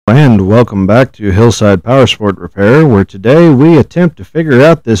And welcome back to Hillside Powersport Repair, where today we attempt to figure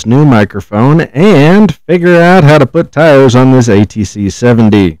out this new microphone and figure out how to put tires on this ATC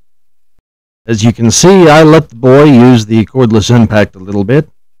 70. As you can see, I let the boy use the cordless impact a little bit.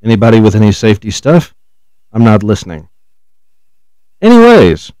 Anybody with any safety stuff? I'm not listening.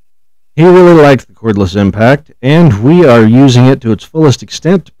 Anyways, he really liked the cordless impact, and we are using it to its fullest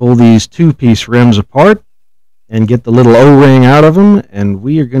extent to pull these two-piece rims apart and get the little O-ring out of them, and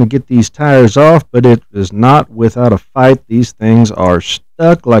we are going to get these tires off, but it is not without a fight. These things are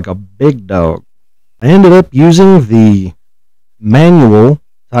stuck like a big dog. I ended up using the manual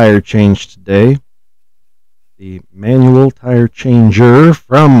tire change today, the manual tire changer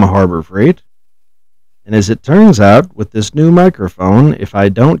from Harbor Freight, and as it turns out, with this new microphone, if I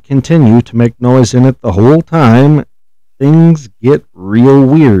don't continue to make noise in it the whole time, things get real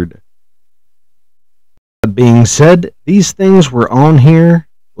weird. That being said, these things were on here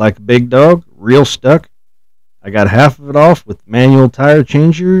like a big dog, real stuck. I got half of it off with the manual tire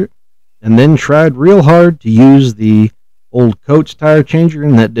changer and then tried real hard to use the old Coates tire changer,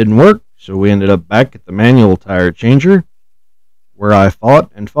 and that didn't work. So we ended up back at the manual tire changer, where I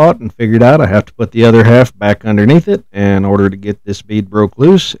fought and figured out I have to put the other half back underneath it in order to get this bead broke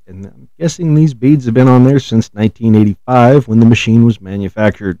loose. And I'm guessing these beads have been on there since 1985 when the machine was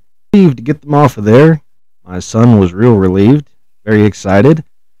manufactured. To get them off of there, my son was real relieved, very excited,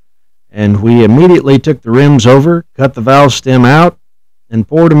 and we immediately took the rims over, cut the valve stem out, and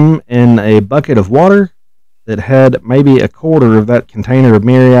poured them in a bucket of water that had maybe a quarter of that container of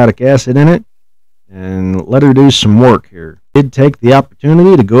muriatic acid in it, and let her do some work here. I did take the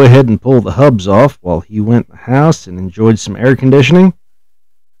opportunity to go ahead and pull the hubs off while he went in the house and enjoyed some air conditioning.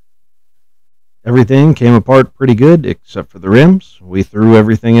 Everything came apart pretty good except for the rims. We threw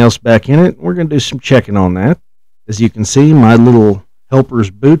everything else back in it. We're going to do some checking on that. As you can see, my little helper's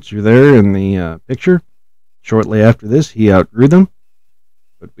boots are there in the picture. Shortly after this, he outgrew them.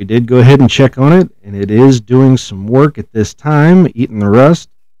 But we did go ahead and check on it, and it is doing some work at this time, eating the rust.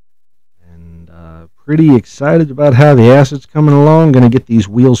 And pretty excited about how the acid's coming along. Going to get these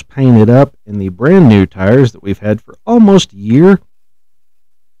wheels painted up in the brand new tires that we've had for almost a year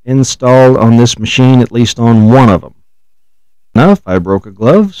installed on this machine, at least on one of them. Enough, I broke a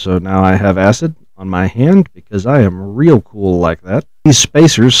glove, so now I have acid on my hand because I am real cool like that. These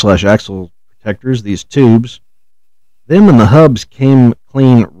spacers / axle protectors, these tubes, them and the hubs came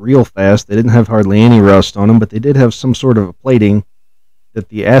clean real fast. They didn't have hardly any rust on them, but they did have some sort of a plating that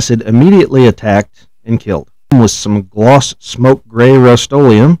the acid immediately attacked and killed. With some gloss smoke gray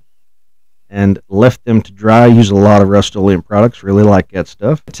Rust-Oleum, and left them to dry. Use a lot of Rust-Oleum products, really like that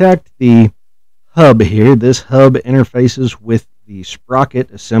stuff. Attacked the hub here. This hub interfaces with the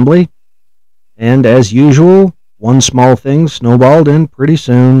sprocket assembly, and as usual, one small thing snowballed, and pretty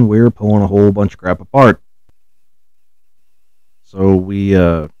soon we're pulling a whole bunch of crap apart. So we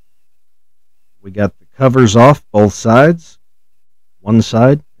got the covers off both sides. One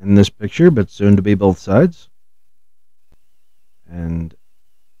side in this picture, but soon to be both sides. And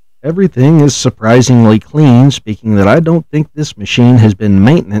everything is surprisingly clean, speaking that I don't think this machine has been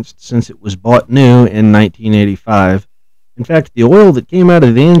maintained since it was bought new in 1985. In fact, the oil that came out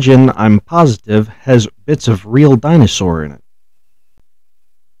of the engine, I'm positive, has bits of real dinosaur in it.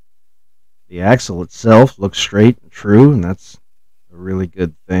 The axle itself looks straight and true, and that's a really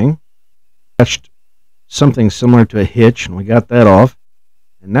good thing. Attached something similar to a hitch, and we got that off.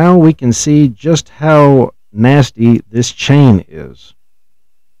 And now we can see just how nasty this chain is.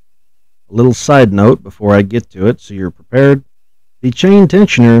 A little side note before I get to it, so you're prepared. The chain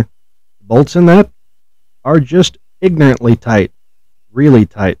tensioner, the bolts in that, are just ignorantly tight. Really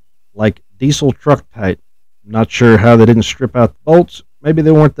tight. Like diesel truck tight. I'm not sure how they didn't strip out the bolts. Maybe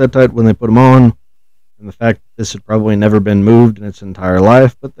they weren't that tight when they put them on. And the fact that this had probably never been moved in its entire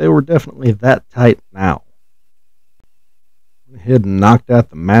life, but they were definitely that tight now. Went ahead and knocked out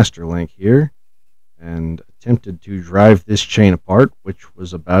the master link here, and attempted to drive this chain apart, which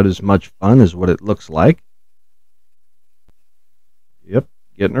was about as much fun as what it looks like. Yep,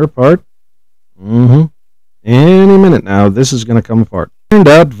 getting her apart. Any minute now, this is going to come apart. Turned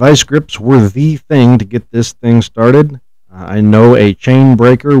out vice grips were the thing to get this thing started. I know a chain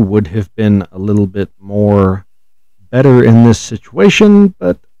breaker would have been a little bit more better in this situation,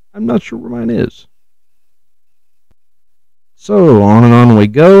 but I'm not sure where mine is. So on and on we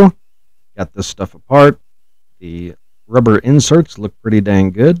go. Got this stuff apart. The rubber inserts look pretty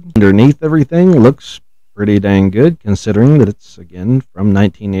dang good. Underneath everything looks pretty dang good, considering that it's, again, from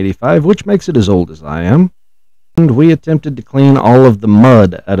 1985, which makes it as old as I am. And we attempted to clean all of the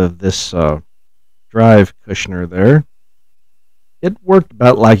mud out of this drive cushioner there. it worked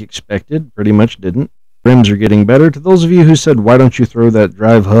about like expected, pretty much didn't. Rims are getting better. To those of you who said, why don't you throw that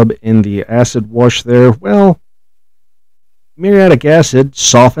drive hub in the acid wash there? Well, muriatic acid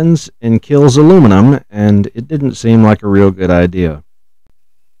softens and kills aluminum, and it didn't seem like a real good idea.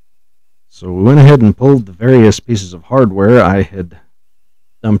 So we went ahead and pulled the various pieces of hardware I had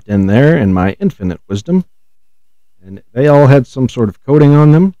dumped in there in my infinite wisdom, and they all had some sort of coating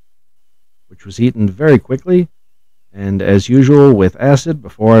on them, which was eaten very quickly, and as usual with acid,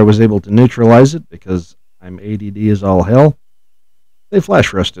 before I was able to neutralize it, because I'm ADD as all hell, they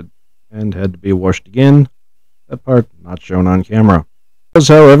flash rusted and had to be washed again. That part not shown on camera. I was,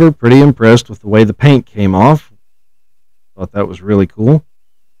 however, pretty impressed with the way the paint came off. Thought that was really cool.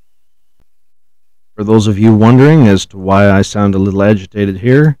 For those of you wondering as to why I sound a little agitated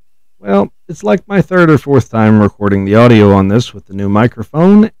here, well, it's like my third or fourth time recording the audio on this with the new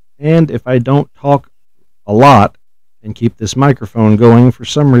microphone, and if I don't talk a lot and keep this microphone going, for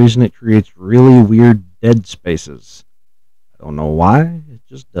some reason it creates really weird dead spaces. I don't know why, it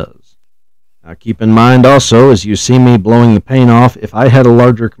just does. Now keep in mind also, as you see me blowing the paint off, if I had a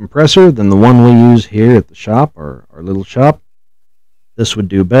larger compressor than the one we use here at the shop, or our little shop, this would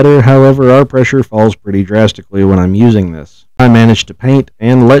do better. However, our pressure falls pretty drastically when I'm using this. I managed to paint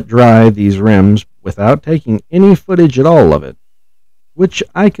and let dry these rims without taking any footage at all of it, which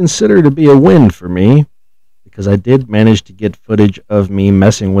I consider to be a win for me, because I did manage to get footage of me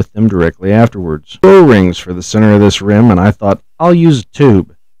messing with them directly afterwards. O-rings for the center of this rim, and I thought, I'll use a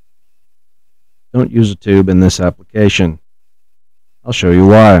tube. Don't use a tube in this application. I'll show you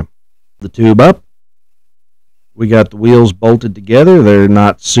why. The tube up. We got the wheels bolted together. They're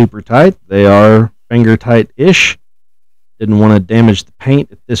not super tight. They are finger tight-ish. Didn't want to damage the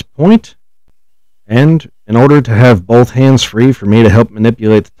paint at this point. And in order to have both hands free for me to help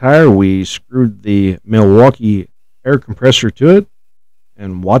manipulate the tire, we screwed the Milwaukee air compressor to it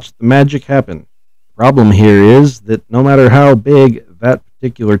and watched the magic happen. The problem here is that no matter how big that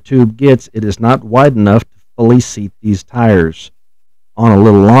particular tube gets, it is not wide enough to fully seat these tires. On a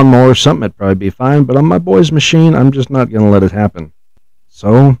little lawnmower or something, it'd probably be fine, but on my boy's machine, I'm just not going to let it happen.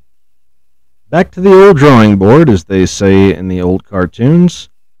 So, back to the old drawing board, as they say in the old cartoons.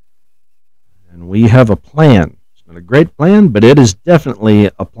 And we have a plan. It's not a great plan, but it is definitely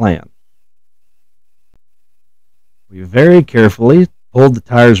a plan. We very carefully pulled the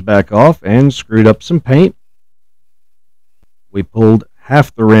tires back off and screwed up some paint. We pulled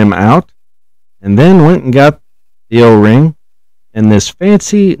half the rim out, and then went and got the O-ring and this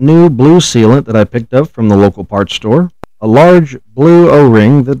fancy new blue sealant that I picked up from the local parts store. A large blue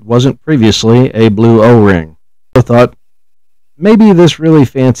O-ring that wasn't previously a blue O-ring. I thought, maybe this really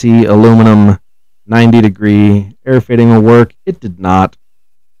fancy aluminum 90-degree air fitting will work. It did not.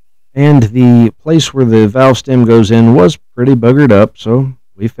 And the place where the valve stem goes in was pretty buggered up, so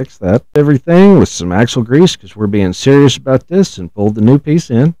we fixed that. Everything with some axle grease, because we're being serious about this, and pulled the new piece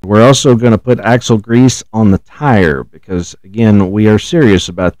in. We're also going to put axle grease on the tire, because, again, we are serious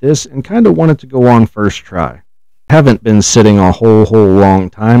about this and kind of want it to go on first try. I haven't been sitting a whole long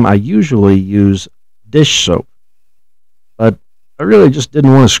time. I usually use dish soap, but I really just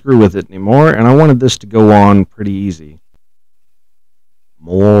didn't want to screw with it anymore, and I wanted this to go on pretty easy.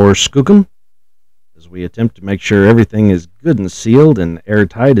 More skookum as we attempt to make sure everything is good and sealed and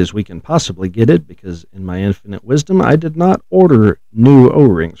airtight as we can possibly get it, because in my infinite wisdom, I did not order new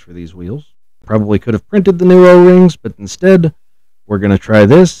O-rings for these wheels. Probably could have printed the new O-rings, but instead, we're going to try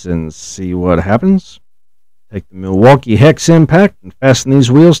this and see what happens. Take the Milwaukee hex impact and fasten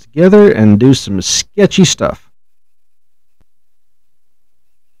these wheels together and do some sketchy stuff.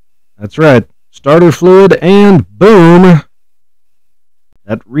 That's right, starter fluid and boom!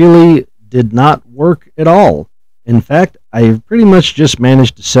 That really did not work at all. In fact, I pretty much just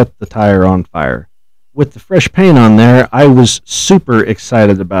managed to set the tire on fire. With the fresh paint on there, I was super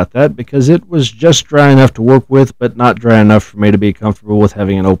excited about that because it was just dry enough to work with, but not dry enough for me to be comfortable with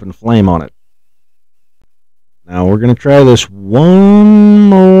having an open flame on it. Now we're going to try this one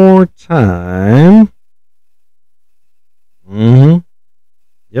more time.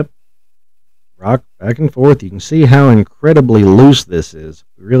 Yep. Rock back and forth. You can see how incredibly loose this is.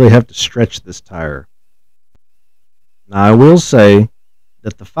 We really have to stretch this tire. Now I will say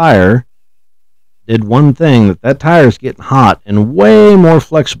that the fire did one thing, that tire is getting hot and way more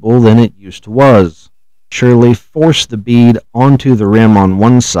flexible than it used to was. Surely force the bead onto the rim on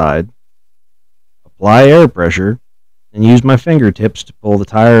one side, apply air pressure, and use my fingertips to pull the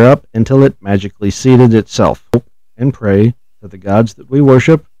tire up until it magically seated itself. Hope and pray to the gods that we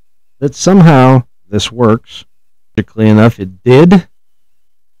worship that somehow this works. Magically enough, it did. And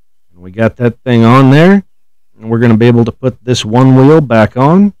we got that thing on there. and we're going to be able to put this one wheel back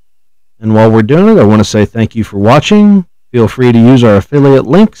on. And while we're doing it, I want to say thank you for watching. Feel free to use our affiliate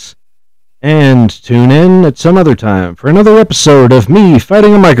links, and tune in at some other time for another episode of me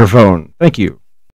fighting a microphone. Thank you.